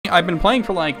I've been playing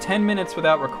for like 10 minutes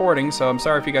without recording, so I'm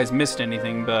sorry if you guys missed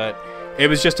anything, but it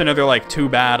was just another like 2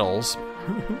 battles.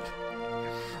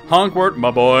 Honkwart,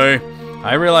 my boy.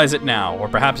 I realize it now, or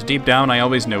perhaps deep down I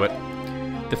always knew it.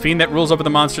 The fiend that rules over the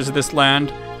monsters of this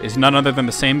land is none other than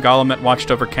the same golem that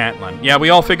watched over Cantlin. Yeah, we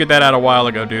all figured that out a while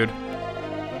ago, dude.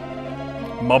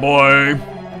 My boy.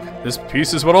 This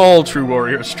peace is what all true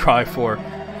warriors strive for.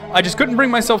 I just couldn't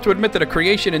bring myself to admit that a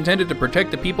creation intended to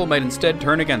protect the people might instead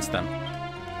turn against them.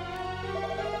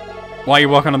 Why are you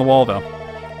walking on the wall, though?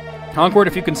 Honkwart,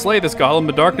 if you can slay this golem,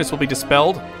 the darkness will be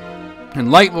dispelled, and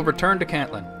light will return to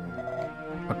Cantlin.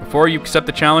 But before you accept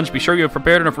the challenge, be sure you have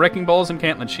prepared enough wrecking balls and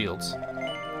Cantlin shields.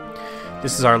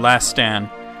 This is our last stand.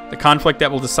 The conflict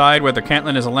that will decide whether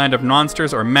Cantlin is a land of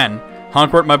monsters or men.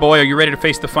 Honkwart, my boy, are you ready to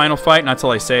face the final fight? Not till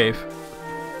I save.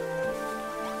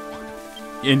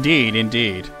 Indeed,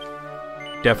 indeed.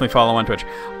 Definitely follow on Twitch.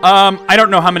 I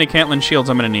don't know how many Cantlin shields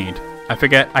I'm going to need. I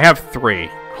forget. I have 3.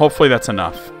 Hopefully that's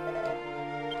enough.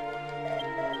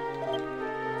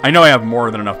 I know I have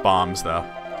more than enough bombs, though.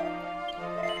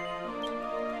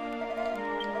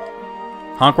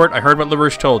 Honkwart, I heard what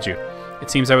LaRouche told you. It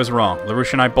seems I was wrong.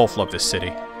 LaRouche and I both love this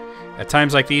city. At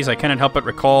times like these, I cannot help but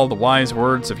recall the wise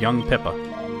words of young Pippa.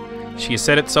 She has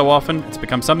said it so often, it's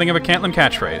become something of a Cantlin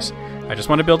catchphrase. I just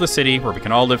want to build a city where we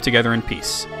can all live together in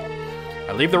peace.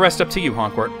 I leave the rest up to you,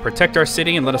 Honkwart. Protect our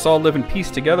city and let us all live in peace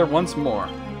together once more.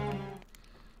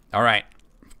 Alright.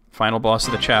 Final boss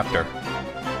of the chapter.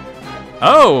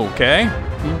 Oh, okay.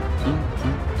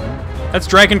 That's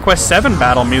Dragon Quest VII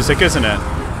battle music, isn't it?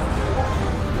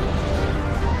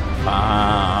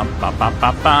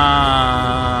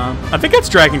 I think it's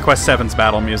Dragon Quest VII's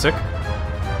battle music.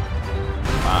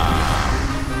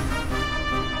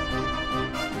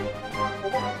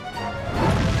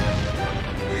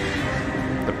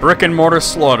 The Brick and Mortar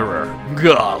Slaughterer,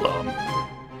 Golem.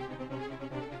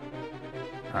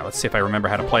 Alright, let's see if I remember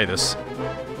how to play this.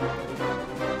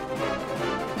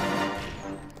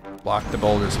 Block the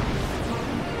boulders.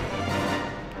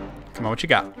 Come on, what you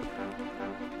got?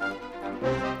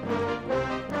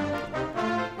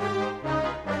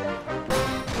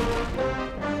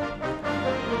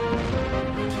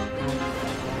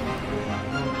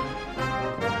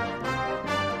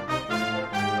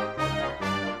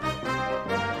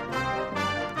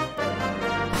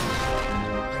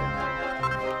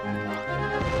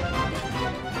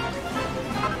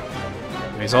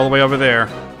 He's all the way over there.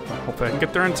 Hopefully I can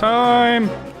get there in time.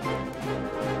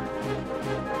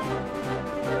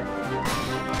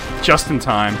 Just in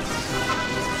time.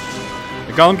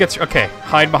 The golem gets... Okay,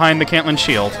 hide behind the Cantlin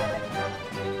shield.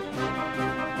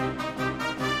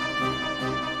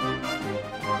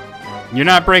 You're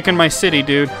not breaking my city,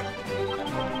 dude.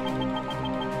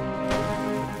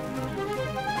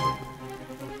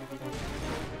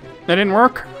 That didn't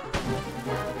work?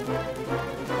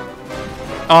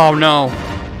 Oh, no.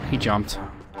 He jumped.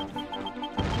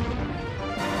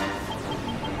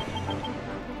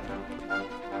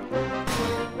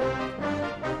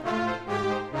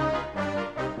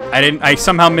 I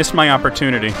somehow missed my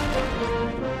opportunity.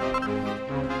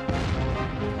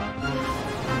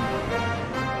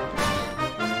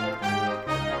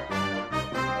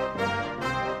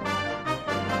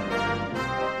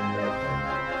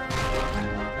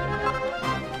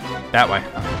 That way.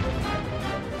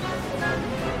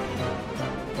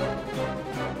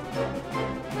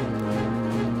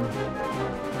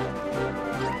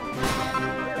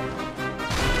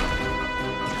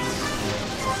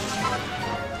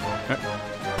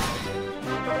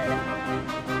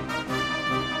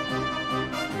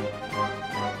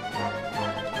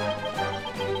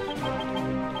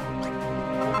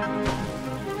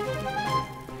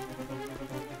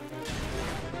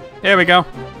 There we go.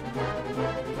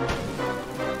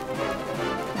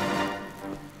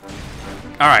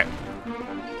 All right.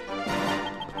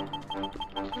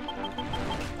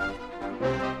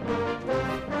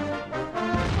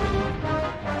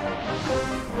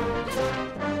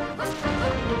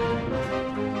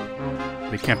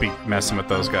 We can't be messing with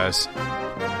those guys.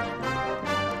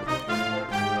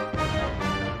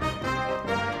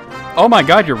 Oh my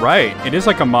god, you're right. It is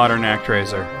like a modern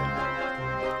Actraiser.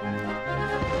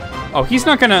 Oh, he's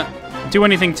not gonna do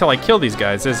anything till I kill these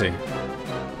guys, is he?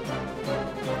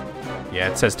 Yeah,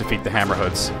 it says defeat the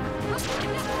Hammerhoods.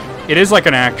 It is like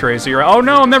an Actraiser. You're right. Oh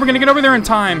no, I'm never gonna get over there in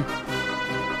time.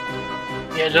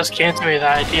 Yeah, just cancel me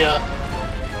that idea.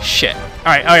 Shit.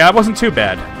 Alright, oh yeah, that wasn't too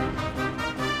bad.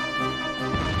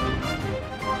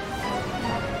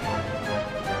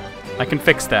 I can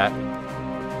fix that.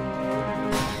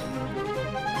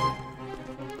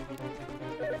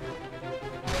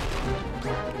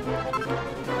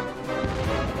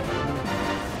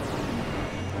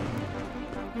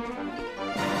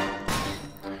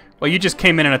 Well, you just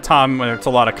came in at a time when it's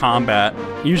a lot of combat.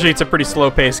 Usually it's a pretty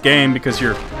slow-paced game because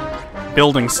you're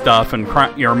building stuff and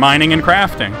you're mining and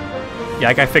crafting. Yeah,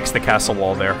 I fixed the castle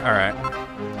wall there. All right.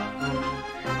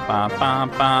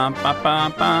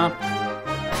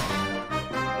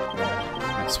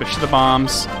 Let's switch to the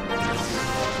bombs.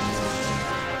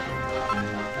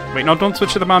 Wait, no, don't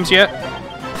switch to the bombs yet.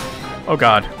 Oh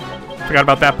god, forgot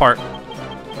about that part.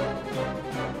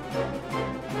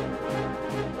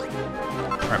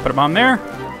 Alright, put a bomb there.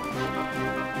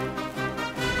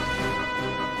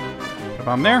 Put a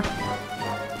bomb there.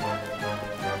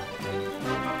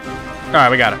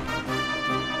 Alright, we got it.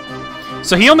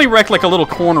 So he only wrecked like a little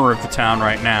corner of the town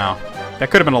right now. That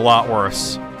could have been a lot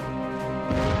worse.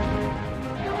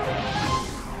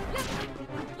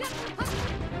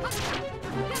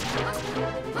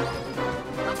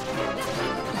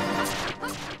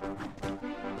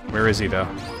 Where is he, though?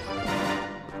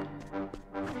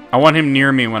 I want him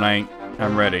near me when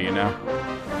I'm ready, you know?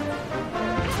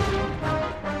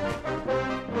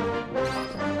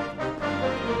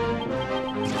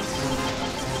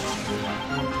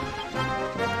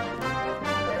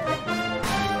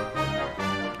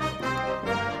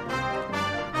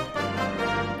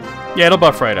 Yeah, it'll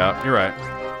buff right out. You're right.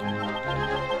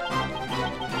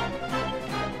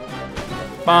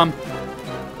 Bomb.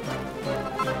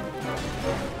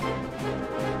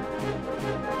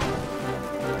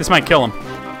 This might kill him.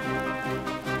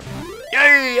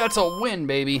 Yay! That's a win,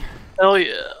 baby. Hell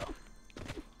yeah.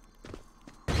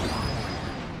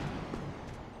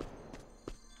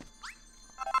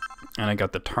 And I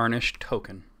got the tarnished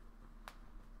token.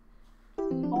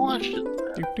 Oh, shit.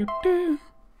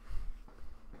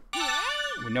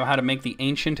 We know how to make the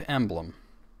ancient emblem.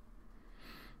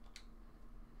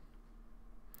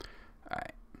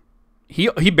 Alright.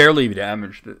 He barely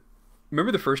damaged it.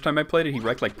 Remember the first time I played it, he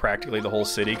wrecked like practically the whole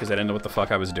city because I didn't know what the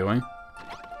fuck I was doing?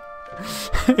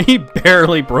 He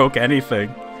barely broke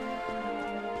anything.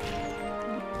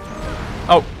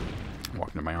 Oh! I'm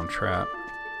walking into my own trap.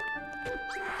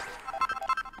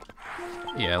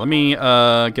 Yeah, let me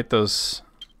get those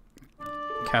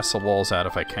castle walls out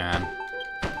if I can.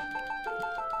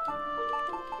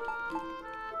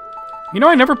 You know,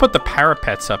 I never put the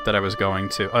parapets up that I was going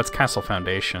to. Oh, it's Castle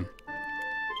Foundation.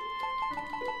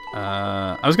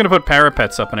 I was gonna put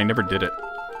parapets up and I never did it.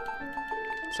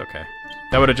 It's okay.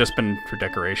 That would have just been for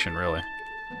decoration, really.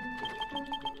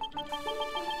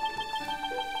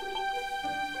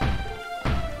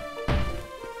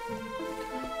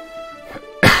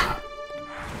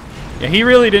 Yeah, he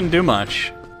really didn't do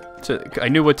much. I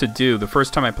knew what to do. The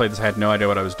first time I played this, I had no idea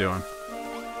what I was doing.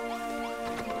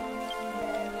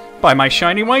 By my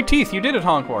shiny white teeth, you did it,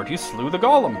 Honkwart. You slew the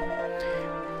golem.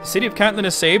 The city of Cantlin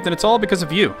is saved, and it's all because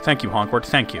of you. Thank you, Honkwart.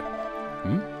 Thank you.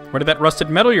 Hmm? Where did that rusted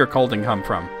metal you're holding come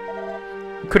from?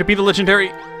 Could it be the legendary...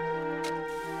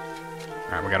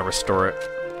 Alright, we gotta restore it.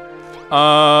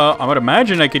 I would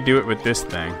imagine I could do it with this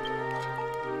thing.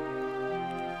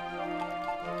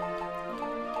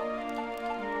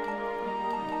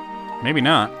 Maybe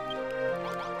not.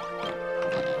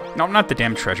 No, not the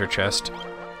damn treasure chest.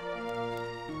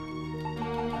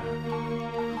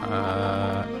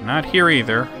 Not here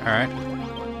either. Alright.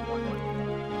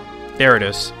 There it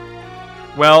is.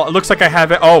 Well, it looks like I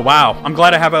have it. Oh, wow. I'm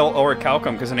glad I have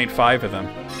Orichalcum because I need 5 of them.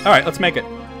 Alright, let's make it.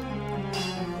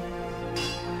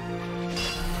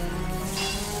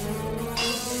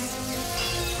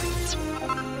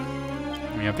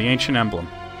 We have the ancient emblem.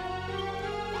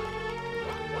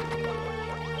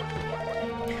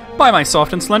 By my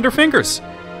soft and slender fingers!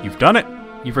 You've done it.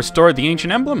 You've restored the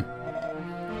ancient emblem.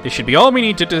 This should be all we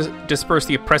need to disperse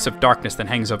the oppressive darkness that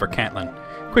hangs over Cantlin.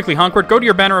 Quickly, Honkwart, go to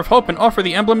your banner of hope and offer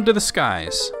the emblem to the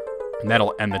skies. And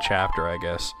that'll end the chapter, I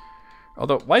guess.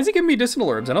 Although, why is he giving me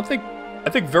medicinal herbs? I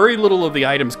think very little of the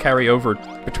items carry over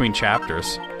between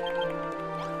chapters.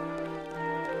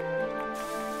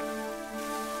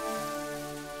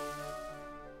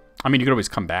 I mean, you could always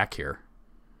come back here.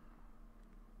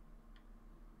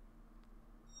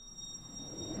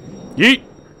 Yeet!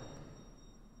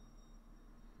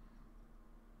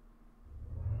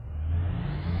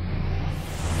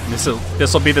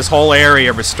 This'll be this whole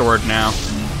area restored now.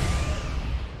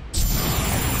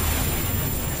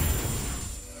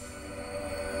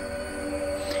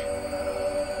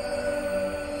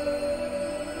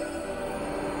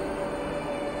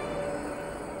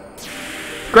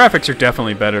 Graphics are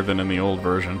definitely better than in the old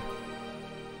version.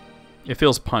 It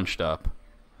feels punched up,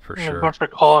 for sure. Much more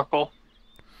colorful.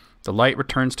 The light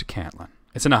returns to Cantlin.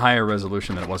 It's in a higher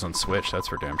resolution than it was on Switch, that's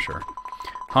for damn sure.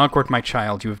 Honkwart, my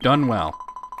child, you have done well.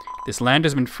 This land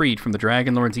has been freed from the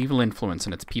Dragon Lord's evil influence,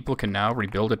 and its people can now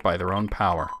rebuild it by their own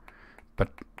power. But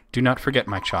do not forget,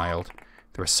 my child,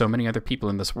 there are so many other people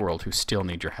in this world who still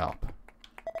need your help.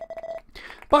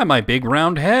 By my big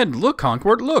round head, look,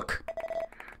 Concord, look!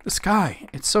 The sky,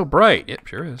 it's so bright. It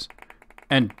sure is.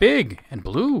 And big, and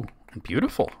blue, and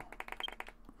beautiful.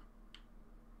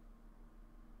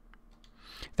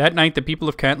 That night, the people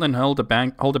of Cantlin hold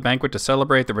a banquet to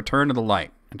celebrate the return of the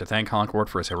light, and to thank Honkwart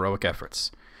for his heroic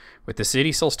efforts. With the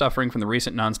city still suffering from the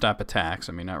recent non-stop attacks,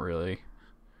 I mean, not really.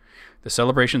 The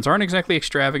celebrations aren't exactly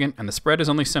extravagant, and the spread is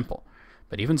only simple.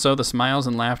 But even so, the smiles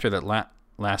and laughter that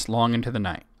last long into the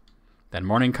night. Then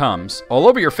morning comes, all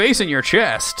over your face and your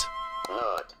chest.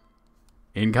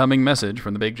 Incoming message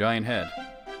from the big giant head.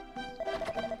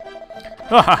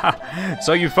 Ha ha ha!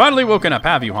 So you've finally woken up,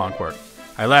 have you, Honkwart?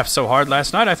 I laughed so hard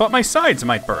last night I thought my sides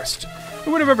might burst.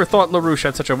 Who would have ever thought LaRouche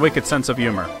had such a wicked sense of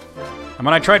humor? And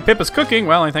when I tried Pippa's cooking,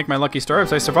 well, I thank my lucky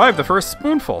stars I survived the first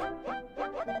spoonful.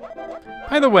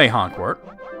 By the way, Honkwart,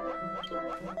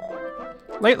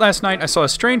 late last night I saw a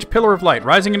strange pillar of light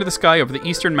rising into the sky over the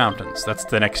eastern mountains. That's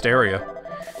the next area.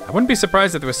 I wouldn't be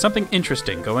surprised if there was something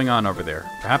interesting going on over there.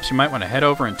 Perhaps you might want to head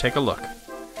over and take a look.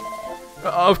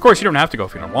 Of course, you don't have to go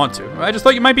if you don't want to. I just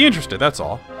thought you might be interested, that's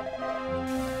all.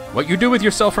 What you do with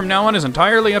yourself from now on is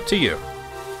entirely up to you.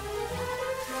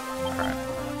 Alright.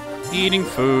 Eating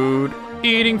food.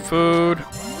 Eating food.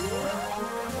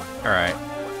 Alright.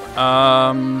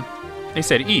 They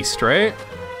said east, right?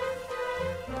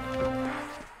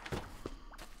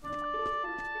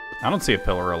 I don't see a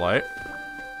pillar of light.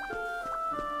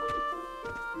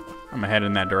 I'm gonna head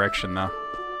in that direction, though.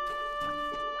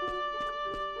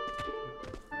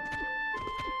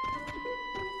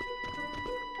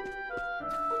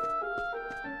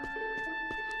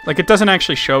 Like, it doesn't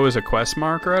actually show as a quest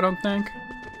marker, I don't think.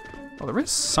 Well, there is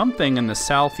something in the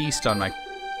southeast on my...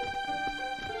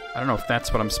 I don't know if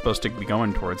that's what I'm supposed to be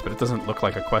going towards, but it doesn't look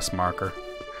like a quest marker.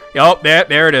 Oh,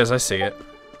 there it is. I see it.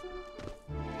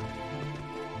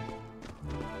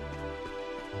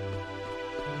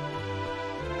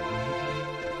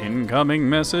 Incoming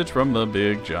message from the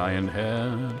big giant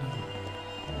head.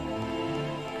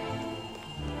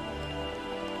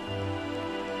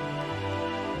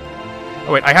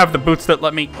 Oh wait, I have the boots that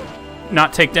let me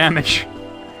not take damage.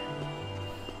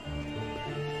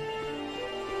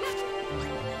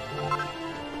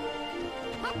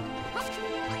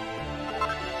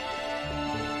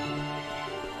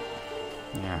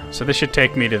 Yeah, so this should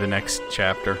take me to the next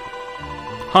chapter.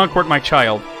 Honkwart, my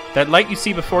child, that light you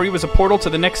see before you is a portal to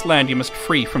the next land you must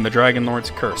free from the Dragon Lord's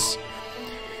curse.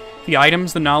 The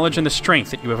items, the knowledge, and the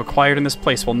strength that you have acquired in this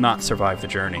place will not survive the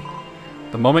journey.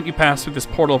 The moment you pass through this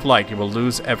portal of light, you will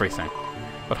lose everything.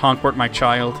 But Honkwart, my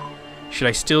child, should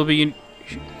it still be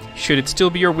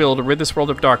your will to rid this world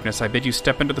of darkness, I bid you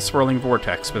step into the swirling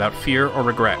vortex without fear or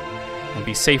regret, and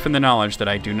be safe in the knowledge that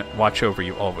I do watch over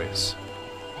you always.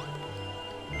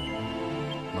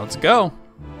 Let's go.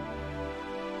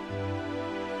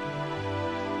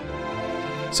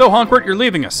 So, Honkwart, you're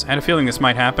leaving us. I had a feeling this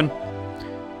might happen.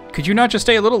 Could you not just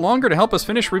stay a little longer to help us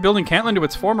finish rebuilding Cantlin to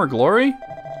its former glory?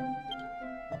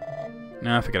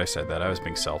 No, I forget I said that. I was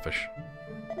being selfish.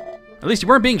 At least you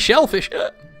weren't being shellfish.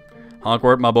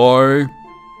 Honkwart, my boy.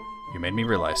 You made me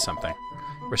realize something.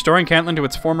 Restoring Cantlin to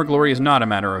its former glory is not a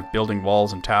matter of building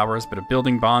walls and towers, but of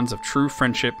building bonds of true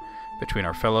friendship between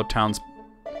our fellow towns...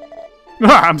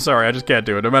 I'm sorry, I just can't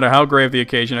do it. No matter how grave the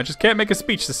occasion, I just can't make a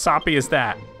speech as soppy as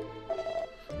that.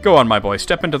 Go on, my boy.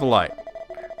 Step into the light.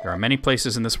 There are many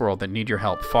places in this world that need your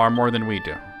help far more than we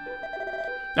do.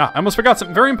 Ah, I almost forgot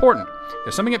something very important.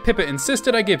 There's something that Pippa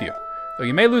insisted I give you. Though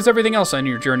you may lose everything else on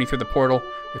your journey through the portal,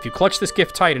 if you clutch this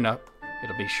gift tight enough,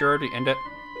 it'll be sure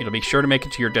to make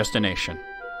it to your destination.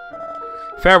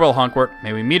 Farewell, Honkwart.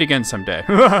 May we meet again someday.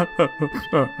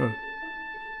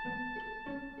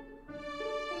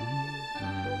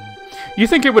 You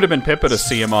think it would have been Pippa to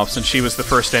see him off since she was the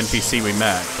first NPC we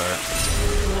met, but...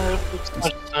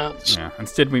 Yeah,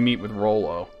 instead we meet with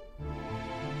Rollo.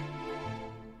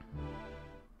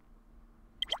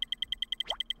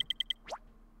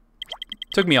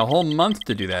 Took me a whole month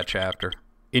to do that chapter.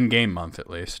 In-game month, at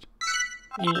least.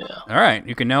 Yeah. Alright,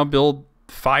 you can now build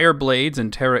fire blades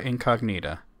in Terra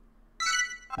Incognita.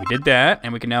 We did that,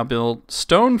 and we can now build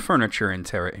stone furniture in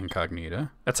Terra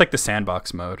Incognita. That's like the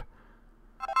sandbox mode.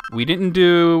 We didn't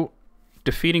do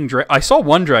defeating I saw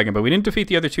one dragon, but we didn't defeat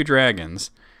the other two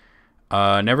dragons.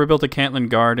 Never built a Cantlin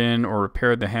garden or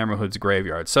repaired the Hammerhood's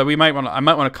graveyard. So I might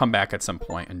want to come back at some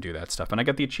point and do that stuff. And I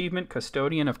got the achievement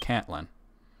Custodian of Cantlin.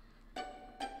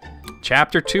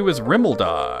 Chapter 2 is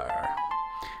Rimmildar,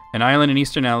 an island in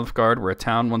eastern Alfgard where a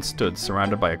town once stood,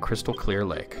 surrounded by a crystal clear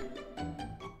lake.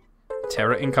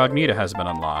 Terra Incognita has been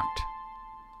unlocked.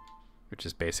 which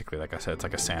is basically, like I said, it's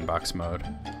like a sandbox mode.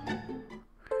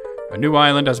 A new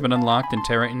island has been unlocked in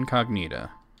Terra Incognita.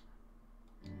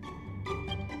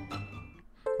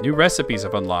 New recipes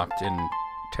have unlocked in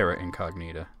Terra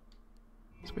Incognita.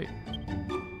 Sweet.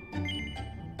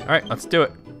 Alright, let's do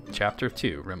it. Chapter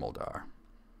 2, Rimuldar.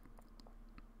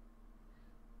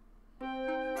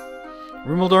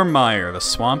 Rimuldar Mire, the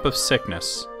Swamp of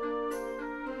Sickness.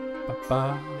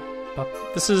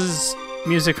 This is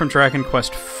music from Dragon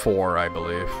Quest IV, I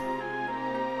believe.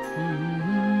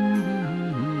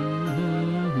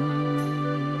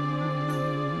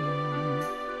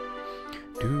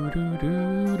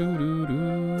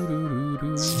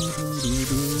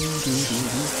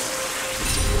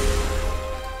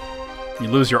 You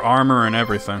lose your armor and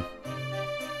everything.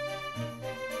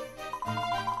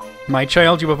 My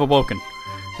child, you have awoken.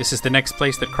 This is the next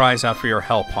place that cries out for your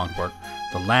help, Hongbort.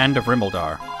 The land of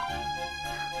Rimuldar.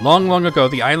 Long, long ago,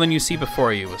 the island you see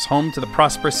before you was home to the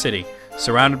prosperous city,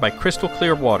 surrounded by crystal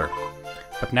clear water.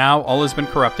 But now all has been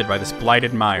corrupted by this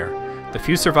blighted mire. The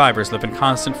few survivors live in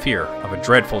constant fear of a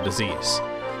dreadful disease.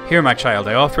 Here, my child,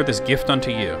 I offer this gift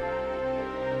unto you.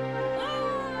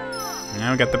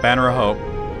 Now we got the Banner of Hope.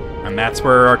 And that's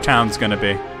where our town's gonna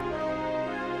be.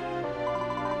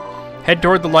 Head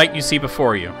toward the light you see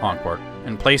before you, Hongbort,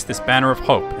 and place this Banner of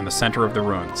Hope in the center of the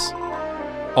ruins.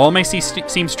 All may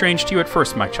seem strange to you at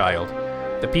first, my child.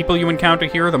 The people you encounter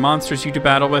here, the monsters you do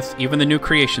battle with, even the new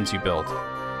creations you build.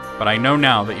 But I know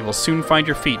now that you will soon find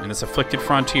your feet in this afflicted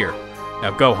frontier. Now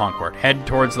go, Hongbort, head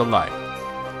towards the light.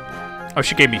 Oh,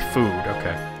 she gave me food,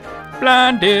 okay.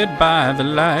 Blinded by the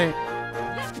light.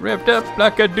 Wrapped up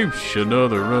like a douche,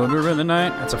 another runner in the night.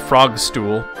 That's a frog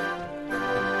stool.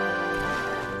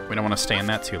 We don't want to stay in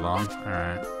that too long.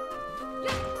 Alright.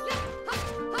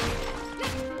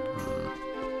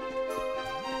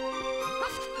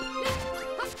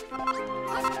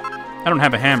 I don't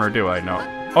have a hammer, do I? No.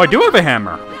 Oh, I do have a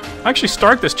hammer! I actually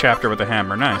start this chapter with a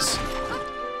hammer. Nice.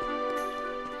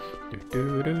 We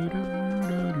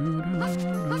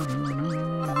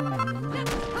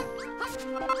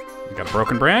got a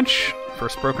broken branch.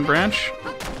 First broken branch.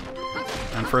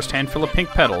 And first handful of pink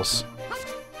petals.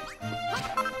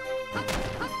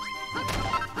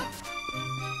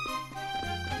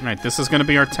 Alright, this is gonna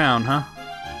be our town, huh?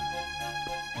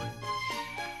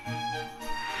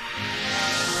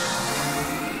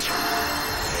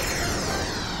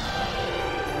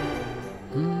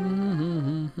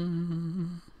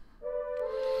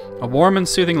 A warm and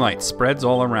soothing light spreads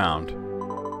all around.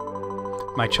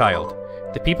 My child,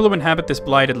 the people who inhabit this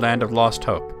blighted land have lost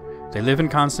hope. They live in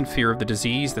constant fear of the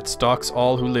disease that stalks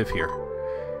all who live here.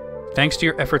 Thanks to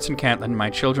your efforts in Cantlin, my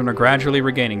children are gradually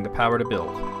regaining the power to build.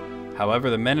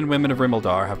 However, the men and women of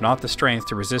Rimuldar have not the strength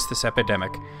to resist this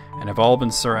epidemic, and have all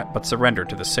been surrendered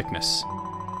to the sickness.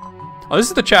 Oh, this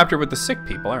is the chapter with the sick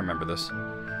people. I remember this.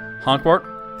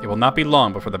 Hongbort, it will not be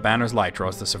long before the banner's light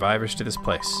draws the survivors to this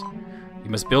place. You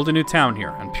must build a new town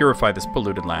here and purify this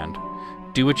polluted land.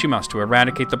 Do what you must to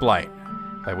eradicate the blight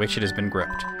by which it has been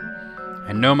gripped.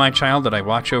 And know, my child, that I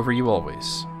watch over you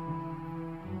always.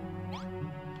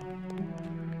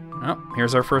 Oh,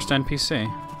 here's our first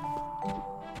NPC.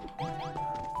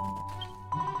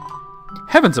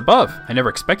 Heavens above! I never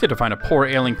expected to find a poor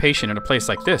ailing patient in a place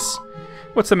like this.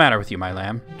 What's the matter with you, my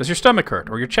lamb? Does your stomach hurt,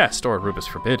 or your chest, or, Rubus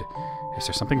forbid, is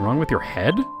there something wrong with your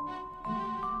head?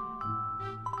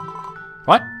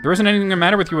 What? There isn't anything the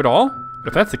matter with you at all? But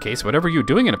if that's the case, whatever are you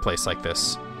doing in a place like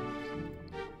this?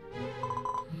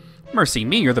 Mercy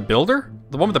me, you're the builder?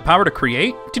 The one with the power to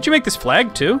create? Did you make this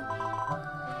flag, too?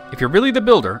 If you're really the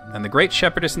builder, then the great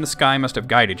shepherdess in the sky must have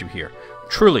guided you here.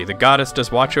 Truly, the goddess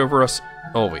does watch over us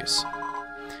always.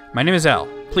 My name is El.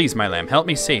 Please, my lamb, help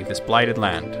me save this blighted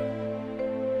land.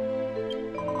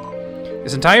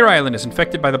 This entire island is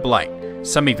infected by the blight.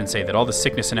 Some even say that all the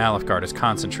sickness in Alefgard is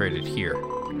concentrated here.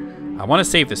 I want to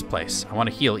save this place. I want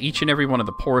to heal each and every one of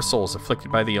the poor souls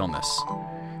afflicted by the illness.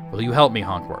 Will you help me,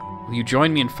 Hongbort? Will you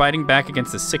join me in fighting back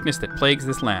against the sickness that plagues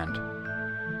this land?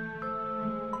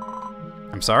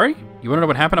 I'm sorry? You want to know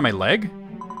what happened to my leg?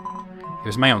 It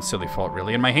was my own silly fault,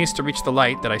 really. In my haste to reach the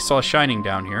light that I saw shining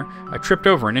down here, I tripped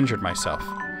over and injured myself.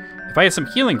 If I had some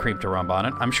healing cream to rub on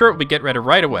it, I'm sure it would get better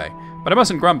right away. But I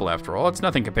mustn't grumble, after all. It's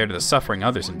nothing compared to the suffering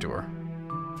others endure.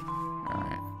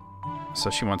 Alright. So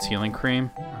she wants healing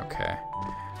cream? Okay.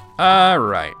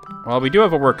 Alright. Well, we do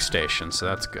have a workstation, so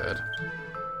that's good.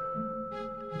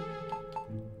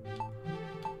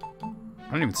 I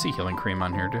don't even see healing cream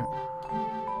on here, dude.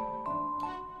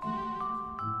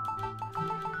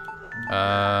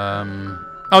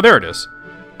 Oh, there it is.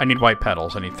 I need white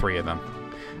petals. I need 3 of them.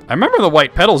 I remember the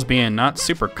white petals being not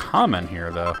super common here,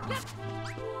 though.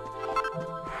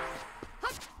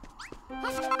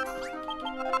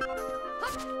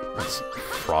 That's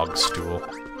frog stool.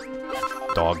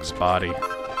 Dog's body.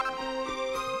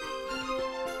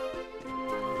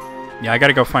 Yeah, I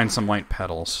gotta go find some white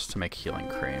petals to make healing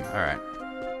cream. Alright.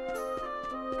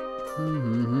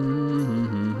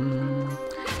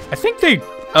 I think they,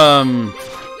 God,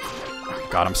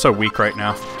 I'm so weak right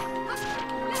now.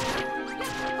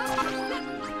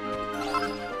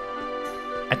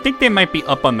 I think they might be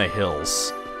up on the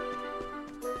hills.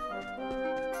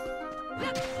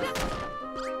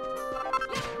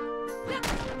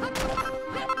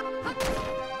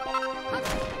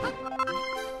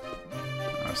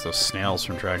 That's those snails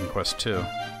from Dragon Quest II.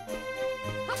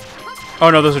 Oh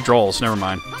no, those are drolls. Never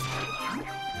mind.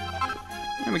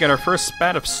 And we got our first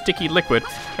spat of sticky liquid.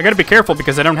 I gotta be careful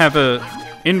because I don't have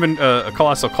a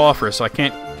colossal coffer, so I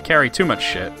can't carry too much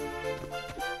shit.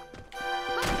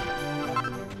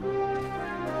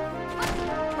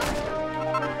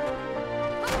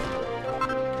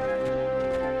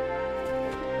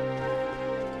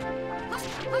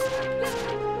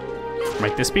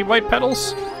 Might this be white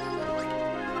petals?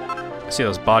 I see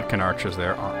those bodkin archers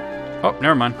there. Oh,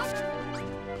 never mind.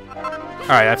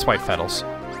 Alright, that's white petals.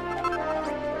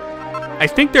 I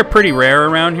think they're pretty rare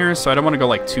around here, so I don't want to go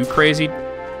like too crazy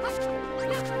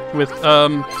with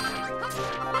because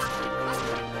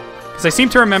I seem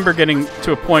to remember getting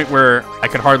to a point where I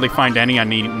could hardly find any. I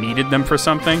needed them for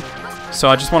something, so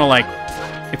I just want to like,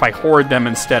 if I hoard them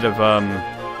instead of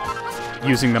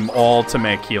using them all to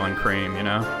make healing cream, you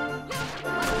know.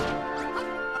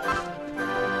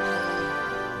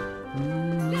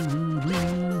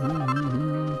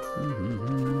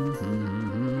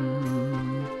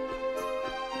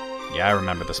 Yeah, I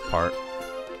remember this part.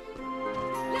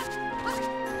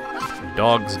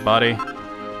 Dog's body.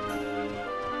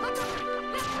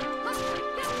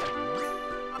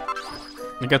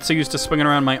 I got so used to swinging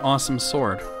around my awesome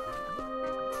sword.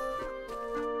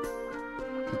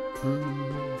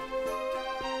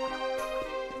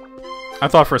 I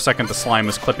thought for a second the slime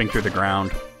was clipping through the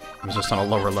ground. It was just on a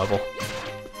lower level.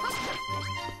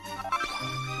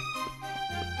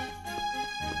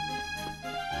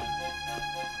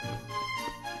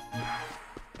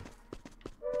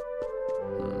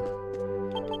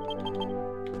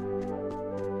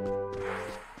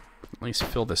 At least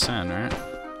fill this in, right?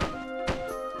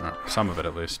 Or some of it,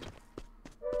 at least.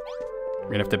 We're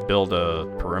gonna have to build a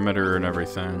perimeter and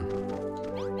everything.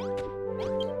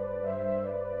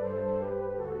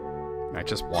 Alright,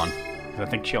 just one. I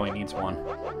think she only needs one.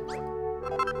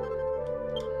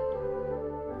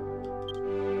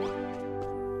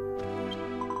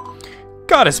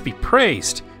 Goddess be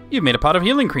praised! You've made a pot of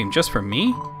healing cream just for me?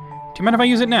 Do you mind if I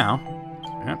use it now?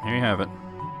 Yep, here you have it.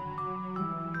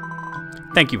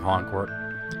 Thank you,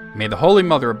 Honkwart. May the Holy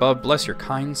Mother above bless your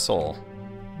kind soul.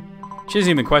 She doesn't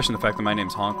even question the fact that my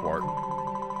name's Honkwart.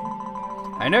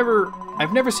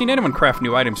 I've never seen anyone craft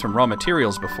new items from raw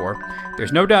materials before.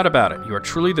 There's no doubt about it. You are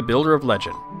truly the builder of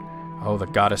legend. Oh, the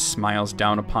goddess smiles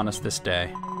down upon us this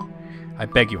day. I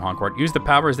beg you, Honkwart, use the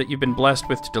powers that you've been blessed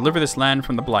with to deliver this land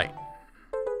from the blight.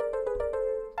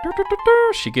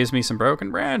 She gives me some broken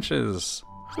branches.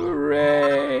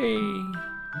 Hooray!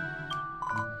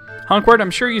 Honkwart,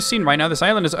 I'm sure you've seen right now this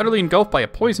island is utterly engulfed by a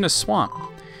poisonous swamp.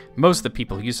 Most of the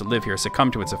people who used to live here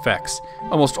succumbed to its effects.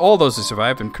 Almost all those who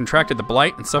survived have contracted the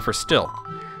blight and suffer still.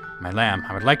 My lamb,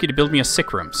 I would like you to build me a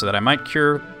sick room so that I might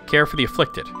care for the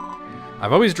afflicted.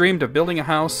 I've always dreamed of building a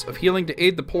house of healing to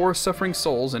aid the poor, suffering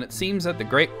souls, and it seems that the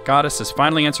great goddess has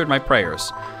finally answered my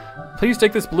prayers. Please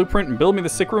take this blueprint and build me the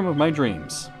sick room of my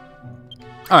dreams.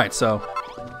 Alright, so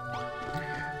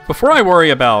before I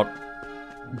worry about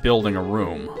building a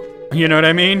room, you know what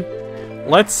I mean?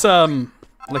 Let's,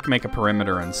 like, make a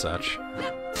perimeter and such.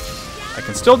 I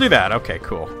can still do that. Okay,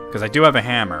 cool. Because I do have a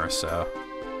hammer, so...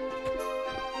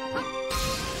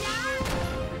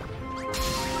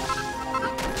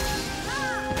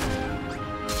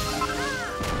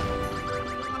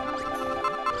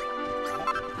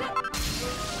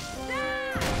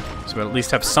 So we'll at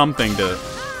least have something to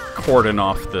cordon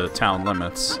off the town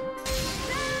limits.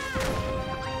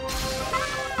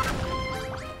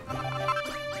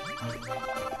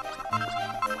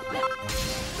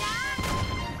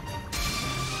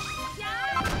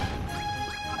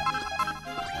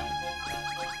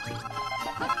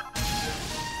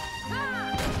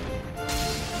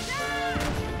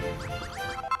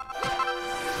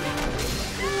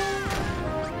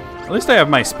 At least I have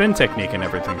my spin technique and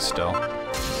everything still.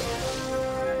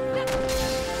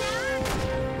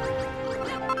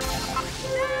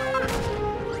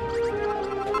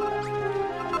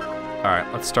 Alright,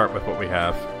 let's start with what we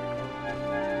have.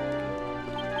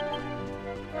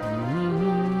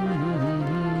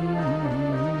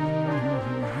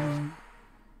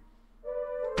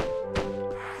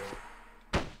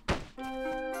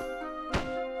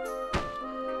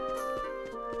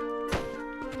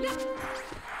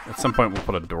 At some point we'll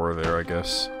put a door there, I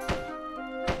guess.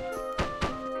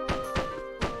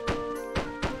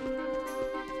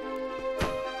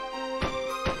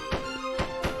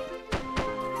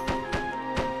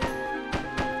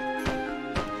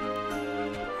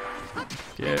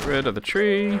 Get rid of the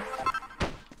tree.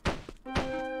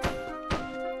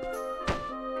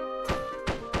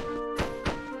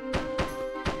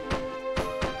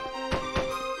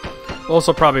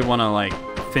 Also probably want to like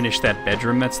finish that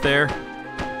bedroom that's there.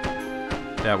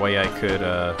 That way I could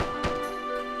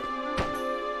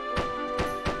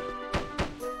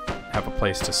have a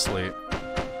place to sleep.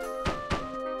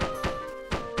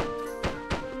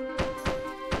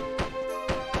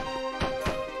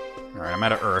 Alright, I'm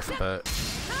out of earth, but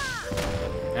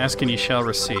ask and you shall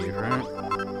receive, right?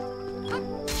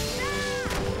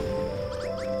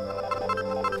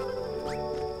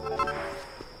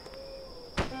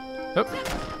 Oh.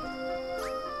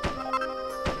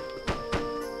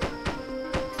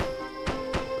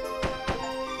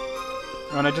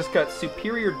 And I just got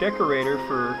Superior Decorator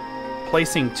for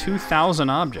placing 2,000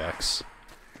 objects.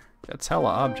 That's hella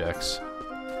objects.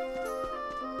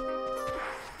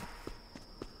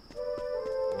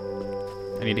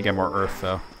 I need to get more earth,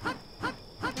 though.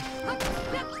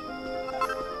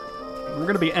 We're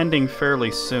gonna be ending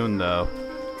fairly soon, though.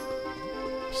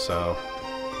 So...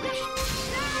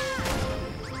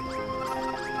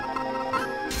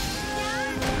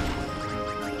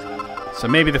 So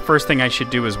maybe the first thing I should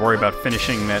do is worry about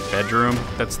finishing that bedroom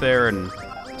that's there, and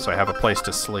so I have a place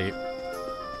to sleep.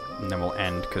 And then we'll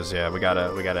end, because yeah, we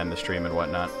gotta end the stream and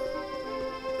whatnot.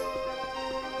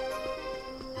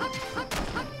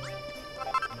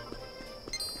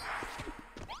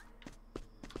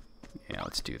 Yeah,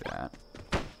 let's do that.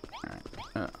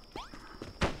 Alright.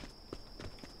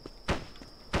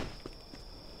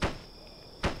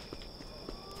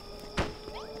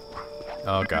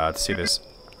 Oh god, see this.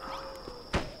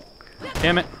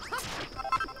 Damn it.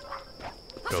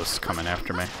 Ghost's coming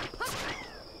after me.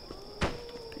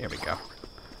 There we go.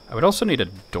 I would also need a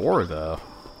door, though,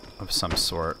 of some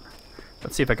sort.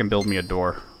 Let's see if I can build me a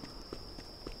door.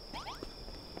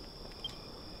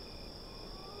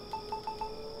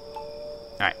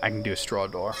 Alright, I can do a straw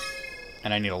door.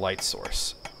 And I need a light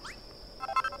source.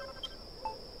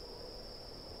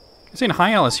 I'm saying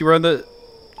hi, Alice. You were on the...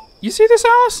 You see this,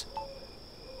 Alice?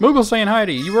 Moogle's saying hi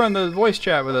to you. You were on the voice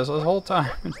chat with us the whole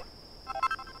time. I'm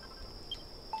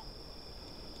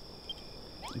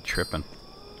tripping.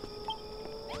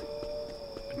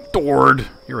 Adored.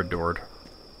 You're adored.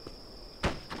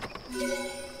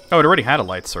 Oh, it already had a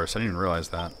light source. I didn't even realize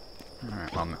that.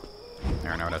 Alright, well, no.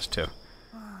 There, now it has two.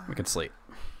 We can sleep.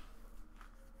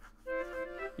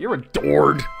 You're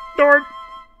adored. Adored.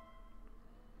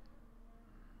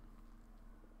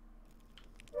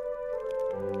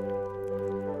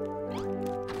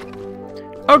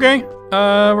 Okay,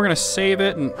 we're gonna save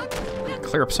it and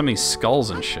clear up some of these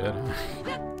skulls and shit.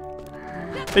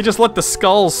 They just let the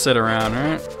skulls sit around,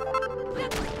 right?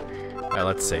 Alright,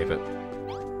 let's save it.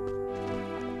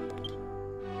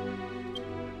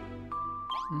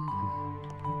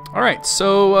 Alright,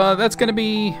 so that's gonna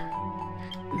be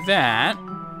that.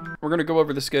 We're gonna go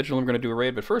over the schedule and we're gonna do a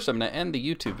raid, but first I'm gonna end the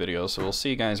YouTube video, so we'll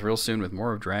see you guys real soon with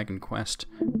more of Dragon Quest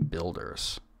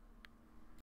Builders.